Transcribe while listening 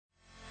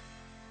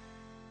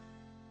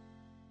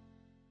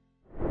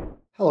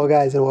Hello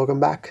guys, and welcome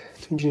back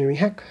to Engineering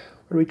Hack,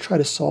 where we try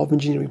to solve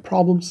engineering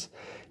problems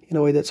in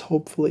a way that's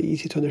hopefully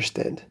easy to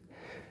understand.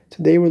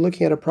 Today we're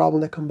looking at a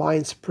problem that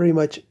combines pretty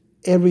much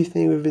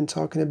everything we've been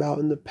talking about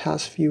in the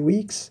past few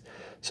weeks.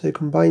 So it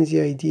combines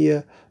the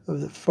idea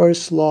of the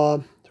first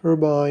law,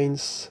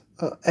 turbines,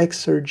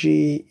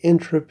 exergy,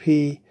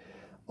 entropy,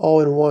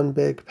 all in one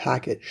big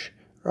package,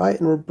 right?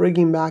 And we're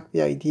bringing back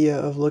the idea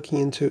of looking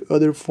into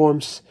other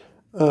forms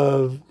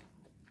of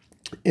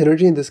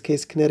energy. In this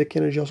case, kinetic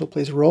energy also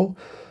plays a role.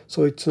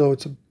 So it's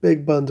a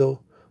big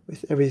bundle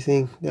with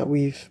everything that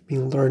we've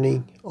been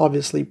learning.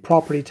 Obviously,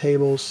 property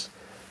tables,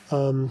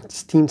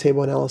 steam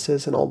table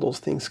analysis, and all those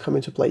things come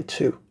into play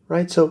too,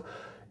 right? So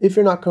if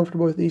you're not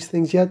comfortable with these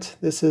things yet,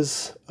 this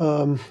is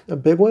a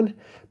big one.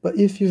 But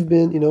if you've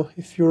been,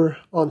 if you're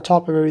on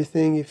top of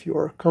everything, if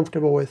you're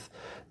comfortable with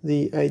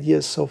the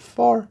ideas so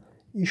far,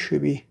 you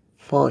should be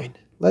fine.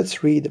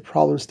 Let's read the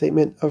problem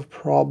statement of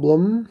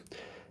problem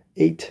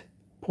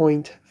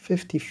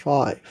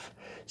 8.55.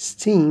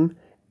 Steam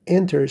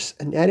enters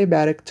an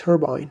adiabatic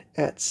turbine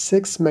at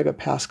 6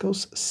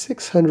 megapascals,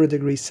 600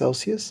 degrees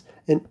Celsius,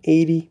 and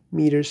 80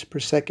 meters per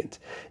second,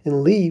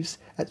 and leaves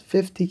at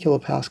 50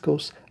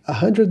 kilopascals,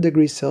 100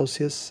 degrees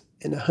Celsius,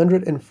 and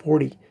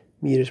 140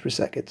 meters per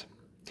second.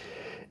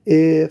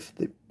 If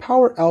the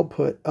power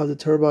output of the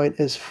turbine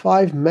is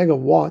 5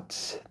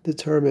 megawatts,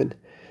 determine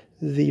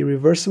the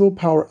reversible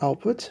power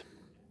output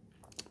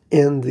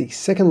and the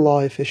second law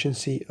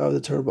efficiency of the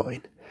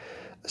turbine.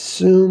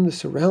 Assume the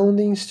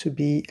surroundings to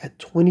be at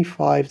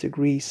 25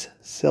 degrees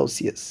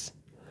Celsius.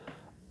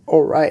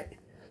 All right,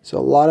 so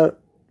a lot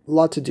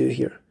to do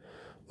here.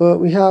 Well,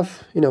 we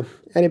have,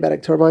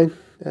 adiabatic turbine.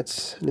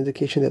 That's an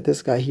indication that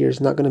this guy here is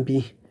not going to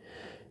be,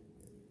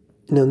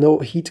 no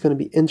heat's going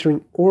to be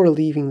entering or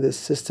leaving this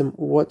system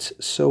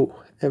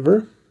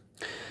whatsoever.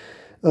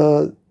 6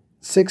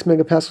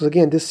 megapascals,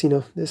 again,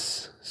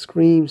 this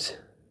screams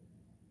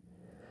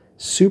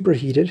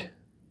superheated,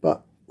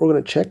 but we're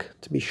going to check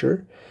to be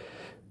sure.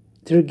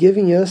 They're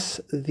giving us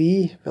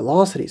the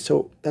velocity,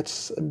 so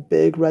that's a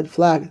big red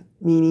flag,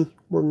 meaning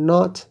we're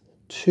not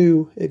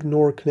to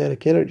ignore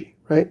kinetic energy,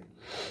 right?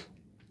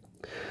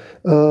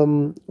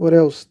 What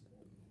else?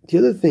 The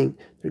other thing,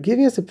 they're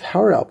giving us the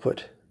power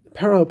output. The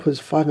power output is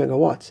 5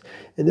 megawatts,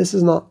 and this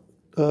is not,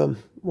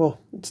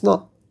 it's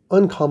not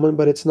uncommon,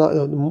 but it's not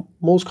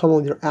most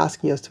commonly they're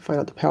asking us to find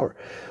out the power.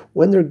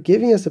 When they're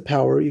giving us the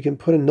power, you can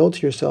put a note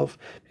to yourself,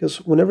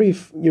 because whenever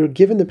you're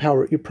given the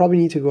power, you probably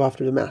need to go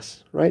after the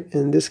mass, right?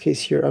 And in this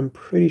case here, I'm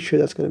pretty sure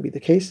that's going to be the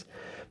case,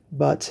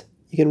 but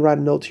you can write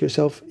a note to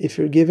yourself. If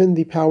you're given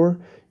the power,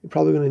 you're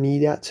probably going to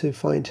need that to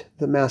find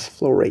the mass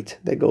flow rate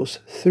that goes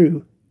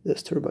through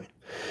this turbine.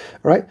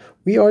 All right,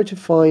 we are to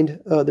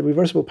find the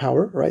reversible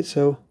power, right?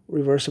 So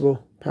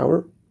reversible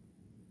power.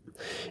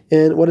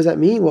 And what does that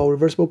mean? Well,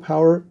 reversible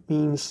power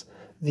means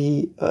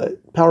the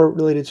power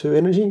related to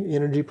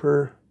energy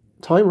per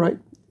time, right?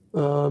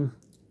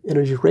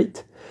 Energy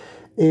rate.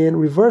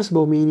 And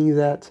reversible meaning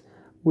that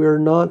we're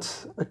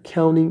not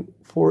accounting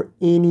for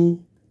any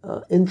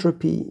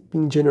entropy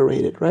being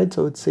generated, right?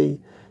 So it's a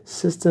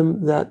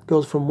system that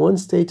goes from one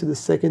state to the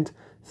second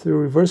through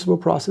reversible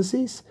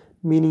processes,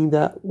 meaning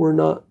that we're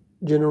not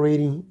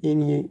generating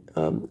any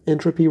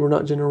entropy, we're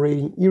not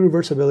generating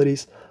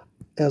irreversibilities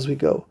as we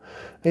go.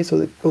 Okay,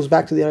 so it goes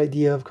back to the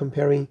idea of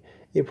comparing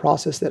a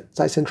process that's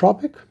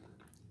isentropic,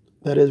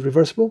 that is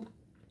reversible,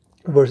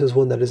 versus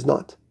one that is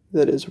not,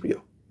 that is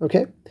real.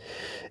 Okay,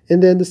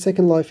 and then the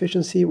second law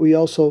efficiency, we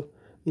also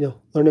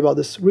learned about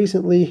this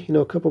recently.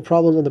 A couple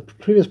problems on the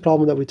previous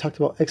problem that we talked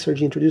about.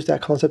 Exergy introduced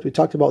that concept. We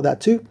talked about that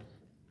too,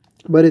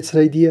 but it's an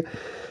idea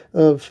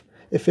of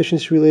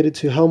efficiency related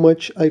to how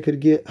much I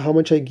get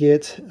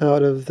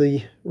out of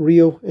the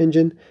real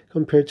engine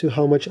compared to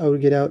how much I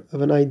would get out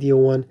of an ideal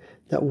one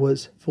that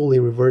was fully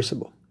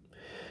reversible.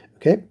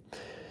 Okay,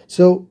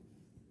 so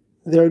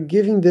they're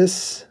giving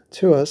this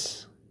to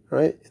us,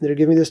 right? And they're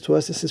giving this to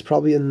us. This is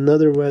probably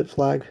another red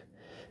flag.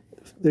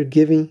 They're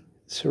giving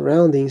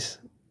surroundings.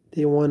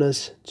 They want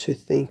us to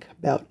think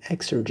about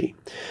exergy.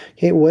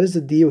 Okay, what is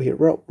the deal here?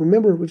 Well,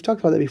 remember, we've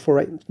talked about that before,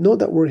 right? Note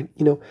that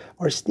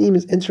our steam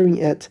is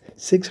entering at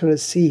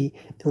 600 C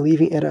and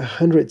leaving at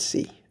 100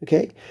 C.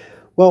 Okay,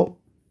 well,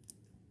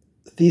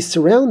 these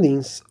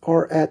surroundings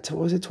are at,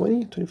 what was it,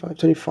 20, 25,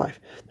 25.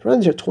 The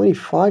surroundings are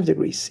 25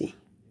 degrees C.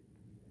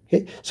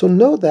 Okay, so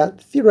note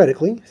that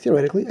theoretically,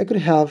 I could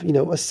have,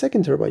 a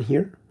second turbine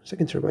here,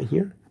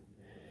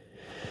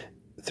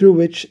 through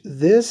which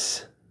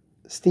this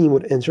steam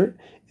would enter,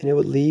 and it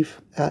would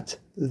leave at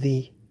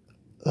the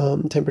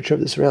temperature of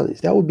the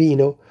surroundings. That would be,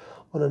 on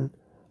an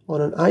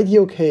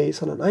ideal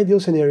case, on an ideal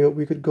scenario,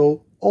 we could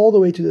go all the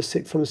way to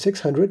from the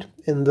 600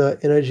 and the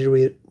energy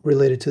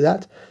related to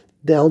that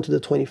down to the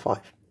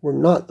 25. We're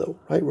not though,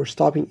 right? We're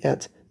stopping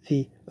at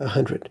the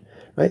 100,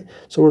 right?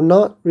 So we're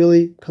not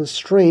really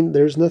constrained.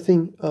 There's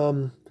nothing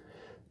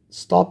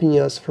stopping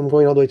us from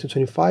going all the way to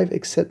 25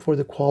 except for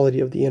the quality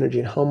of the energy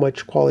and how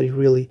much quality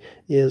really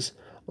is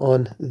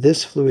on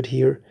this fluid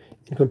here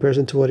in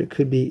comparison to what it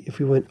could be if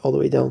we went all the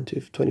way down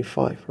to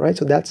 25, right?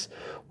 So that's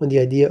when the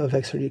idea of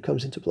Exergy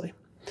comes into play.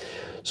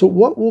 So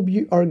what will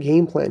be our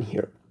game plan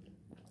here?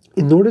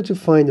 In order to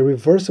find the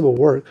reversible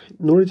work,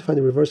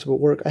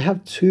 I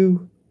have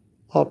two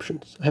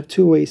options. I have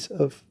two ways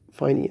of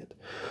finding it.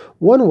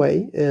 One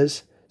way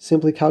is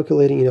simply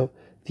calculating,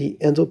 the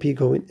enthalpy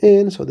going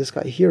in. So this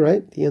guy here,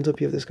 right? The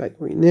enthalpy of this guy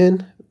going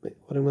in,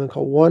 what I'm going to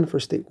call 1 for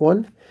state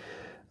 1,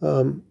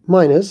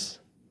 minus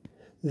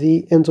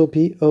the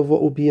enthalpy of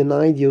what will be an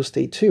ideal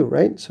state 2,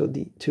 right? So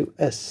the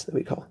 2s that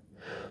we call.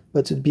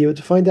 But to be able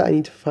to find that, I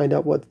need to find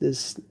out what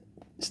this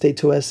state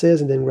 2s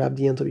is and then grab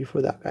the enthalpy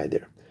for that guy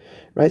there,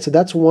 right? So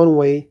that's one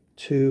way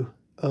to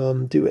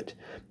do it.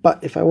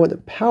 But if I want the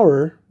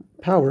power,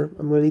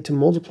 I'm going to need to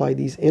multiply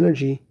these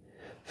energy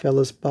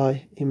fellas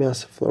by a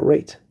mass flow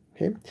rate.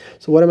 Okay,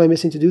 so what am I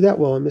missing to do that?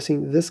 Well, I'm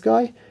missing this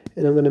guy,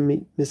 and I'm going to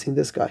be missing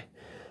this guy.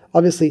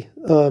 Obviously,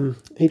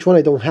 H1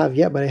 I don't have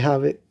yet, but I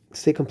have it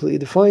stay completely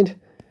defined,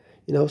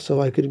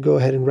 so I could go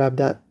ahead and grab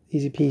that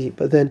easy peasy.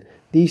 But then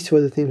these two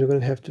other things we're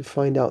going to have to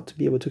find out to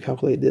be able to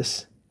calculate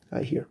this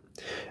guy here.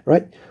 All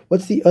right,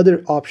 what's the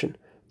other option?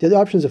 The other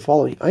option is the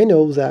following. I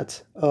know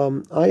that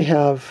I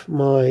have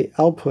my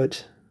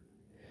output,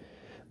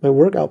 my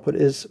work output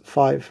is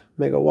 5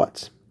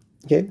 megawatts.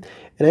 Okay,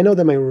 and I know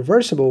that my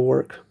reversible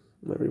work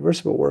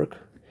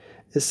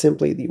is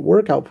simply the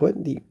work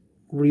output, the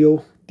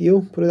real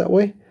deal, put it that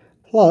way,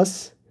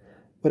 plus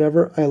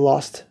whatever I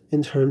lost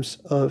in terms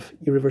of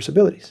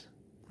irreversibilities,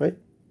 right?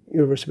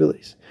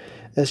 Irreversibilities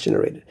as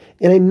generated.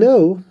 And I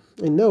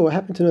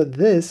happen to know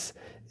this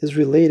is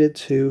related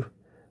to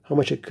how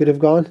much it could have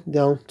gone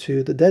down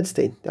to the dead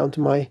state, down to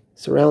my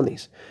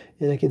surroundings.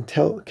 And I can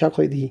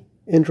calculate the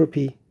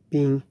entropy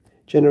being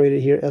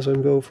generated here as I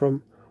go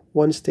from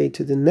one state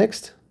to the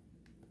next,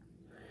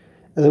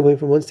 and then going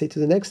from one state to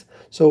the next.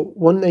 So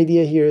one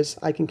idea here is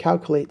I can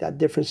calculate that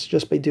difference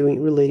just by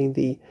relating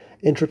the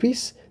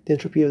entropies, the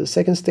entropy of the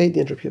second state, the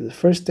entropy of the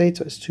first state,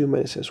 so S2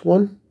 minus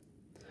S1.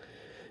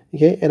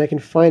 Okay, and I can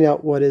find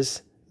out what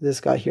is this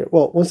guy here.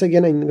 Well, once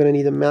again, I'm going to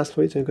need a mass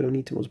flow rate, so I'm going to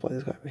need to multiply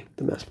this guy by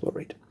the mass flow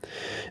rate.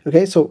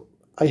 Okay, so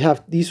I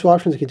have these two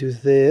options. I can do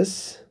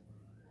this,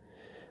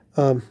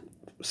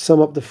 sum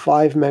up the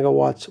 5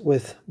 megawatts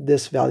with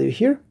this value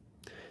here.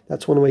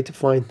 That's one way to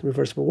find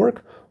reversible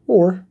work,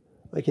 or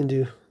I can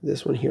do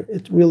this one here.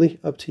 It's really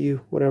up to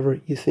you,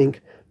 whatever you think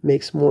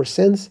makes more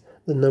sense.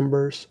 The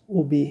numbers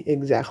will be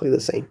exactly the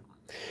same.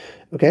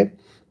 Okay,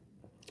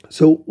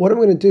 so what I'm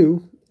going to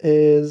do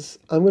is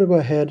I'm going to go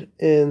ahead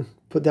and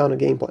put down a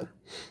game plan.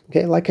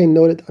 Okay, like I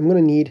noted, I'm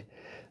going to need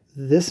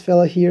this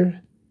fella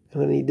here. I'm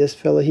going to need this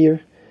fella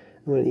here.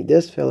 I'm going to need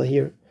this fella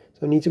here.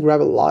 So I need to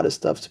grab a lot of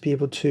stuff to be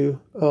able to,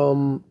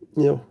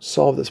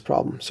 solve this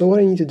problem. So what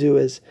I need to do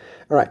is,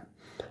 all right,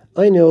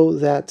 I know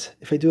that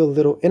if I do a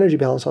little energy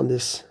balance on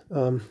this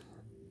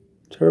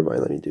turbine,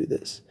 let me do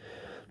this.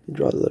 Let me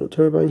draw the little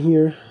turbine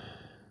here,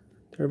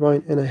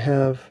 and I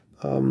have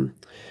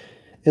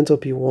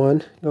enthalpy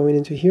 1 going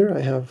into here.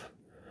 I have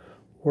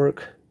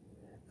work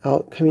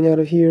out coming out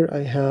of here.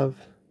 I have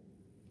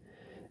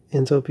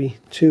enthalpy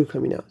 2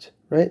 coming out,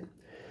 right?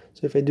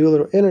 So if I do a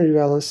little energy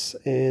balance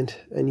and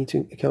I need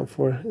to account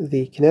for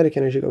the kinetic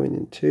energy going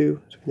in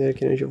 2, so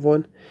kinetic energy of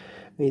 1,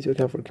 I need to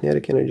account for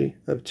kinetic energy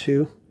of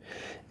 2.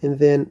 And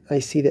then I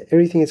see that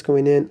everything is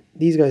going in,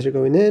 these guys are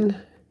going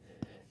in,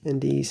 and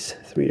these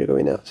 3 are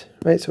going out,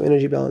 right? So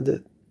energy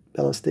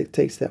balance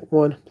dictates that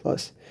 1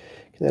 plus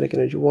kinetic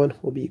energy 1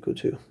 will be equal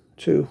to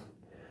 2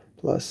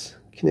 plus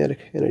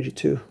kinetic energy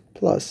 2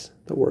 plus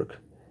the work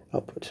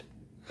output.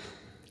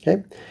 Okay,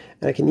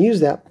 and I can use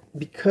that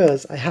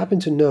because I happen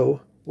to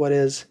know what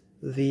is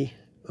the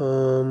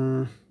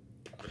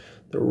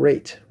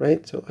rate,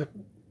 right? So I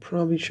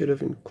probably should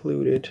have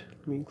included,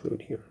 let me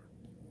include here,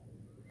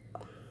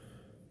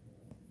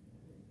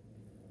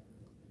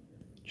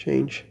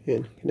 change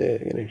in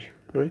kinetic energy,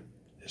 right?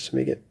 Just to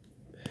make it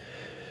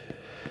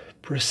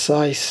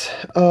precise.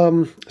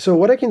 So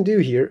what I can do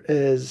here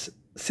is,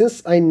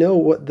 since I know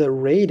what the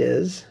rate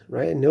is,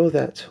 right? I know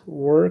that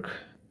work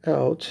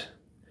out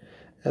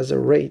as a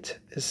rate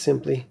is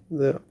simply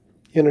the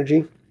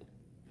energy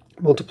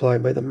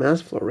multiplied by the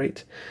mass flow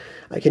rate.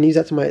 I can use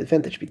that to my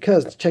advantage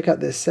because check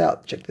this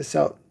out.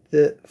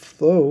 The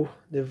flow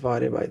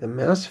divided by the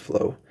mass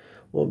flow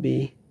will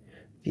be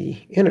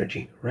the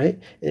energy, right?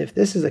 And if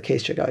this is the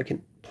case, check out, I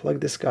can plug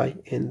this guy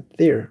in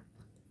there,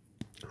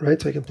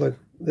 right? So I can plug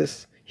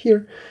this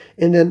here,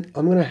 and then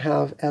I'm going to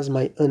have as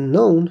my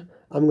unknown,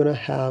 I'm going to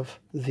have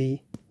the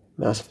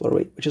mass flow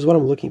rate, which is what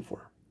I'm looking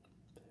for,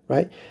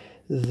 right?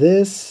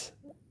 This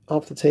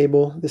off the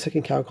table, this I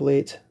can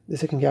calculate,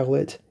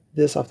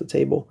 this off the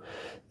table.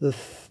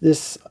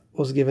 This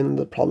was given in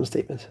the problem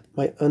statement.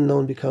 My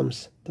unknown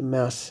becomes the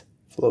mass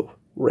flow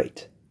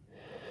rate.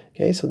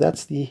 Okay, so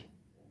that's the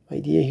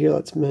idea here.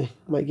 That's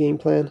my game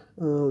plan.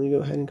 Let me go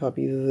ahead and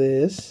copy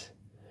this.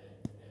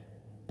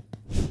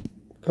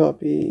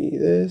 Copy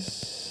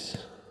this.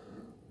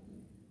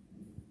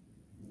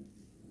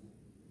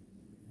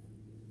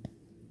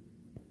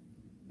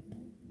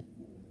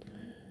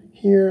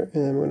 here,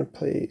 and I'm going to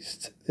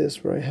place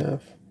this where I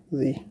have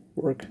the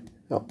work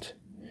out,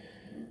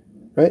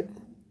 right?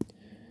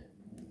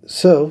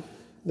 So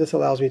this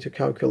allows me to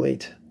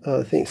calculate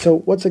things. So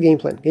what's the game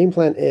plan? Game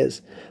plan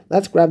is,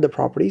 let's grab the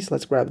properties.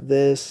 Let's grab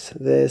this,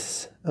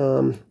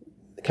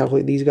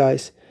 calculate these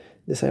guys.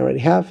 This I already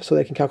have, so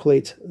I can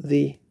calculate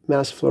the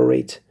mass flow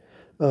rate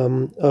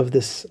of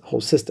this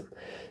whole system.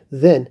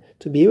 Then,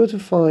 to be able to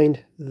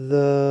find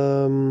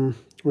the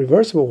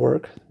reversible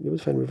work,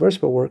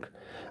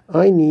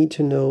 I need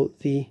to know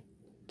the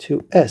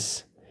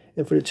 2s.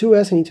 And for the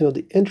 2s, I need to know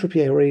the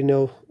entropy. I already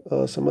know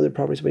some other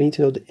properties, but I need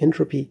to know the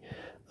entropy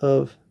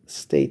of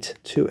state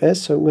 2s.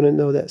 So I'm going to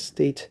know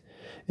that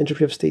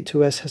entropy of state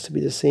 2s has to be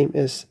the same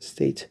as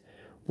state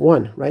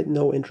 1, right?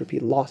 No entropy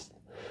lost.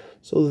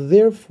 So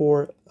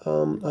therefore,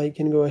 I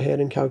can go ahead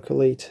and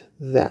calculate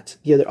that.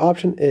 The other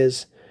option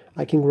is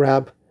I can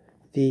grab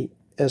the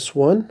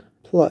S1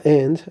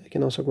 and I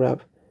can also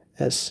grab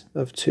S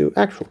of 2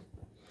 actual.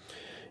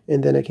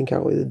 And then I can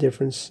calculate the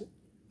difference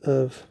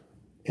of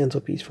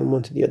enthalpies from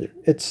one to the other.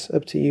 It's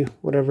up to you,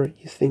 whatever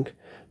you think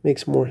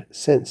makes more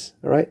sense,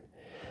 all right?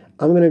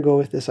 I'm going to go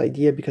with this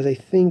idea because I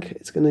think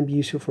it's going to be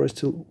useful for us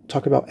to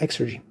talk about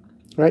exergy,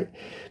 right?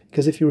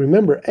 Because if you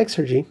remember,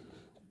 exergy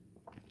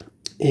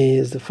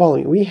is the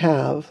following. We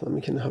have,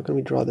 how can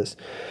we draw this?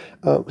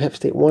 We have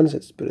state 1, so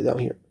let's put it down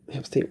here. We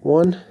have state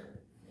 1,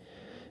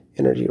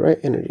 energy, right?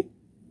 Energy.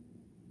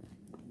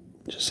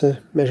 Just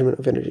a measurement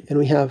of energy. And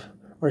we have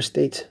our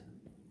state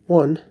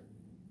 1,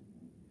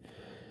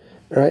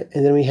 all right?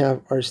 And then we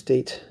have our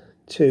state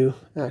 2,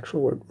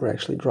 actual, we're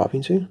actually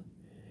dropping to.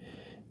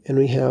 And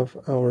we have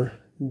our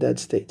dead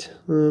state,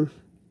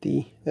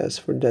 DS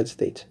for dead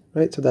state,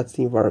 right? So that's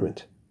the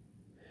environment.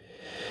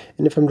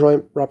 And if I'm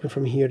dropping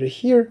from here to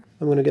here,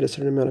 I'm going to get a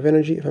certain amount of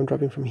energy. If I'm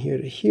dropping from here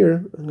to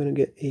here, I'm going to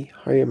get a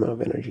higher amount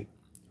of energy,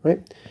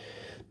 right?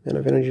 Amount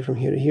of energy from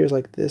here to here is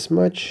like this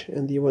much,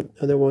 and the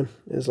other one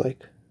is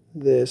like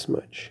this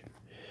much.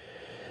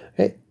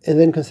 Okay, and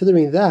then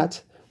considering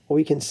that, what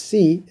we can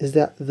see is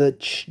that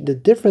the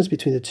difference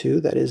between the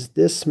two, that is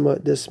this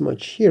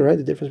much here, right?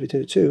 The difference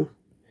between the two,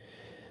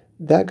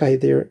 that guy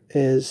there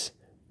is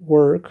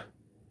work.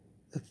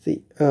 That's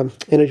the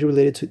energy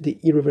related to the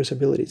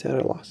irreversibility, to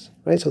error loss,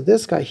 right? So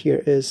this guy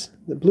here is,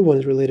 the blue one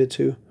is related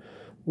to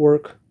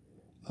work,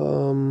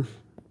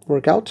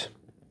 workout.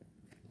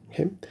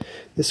 Okay,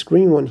 this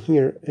green one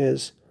here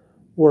is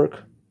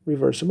work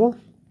reversible,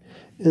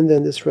 and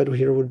then this red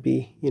here would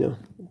be,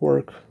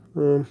 work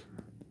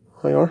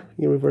IR,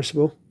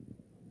 irreversible.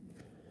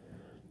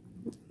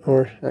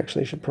 Or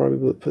actually, I should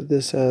probably put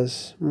this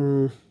as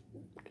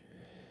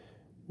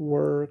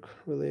work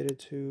related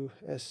to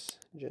S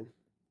gen.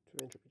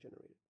 Entropy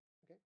generated.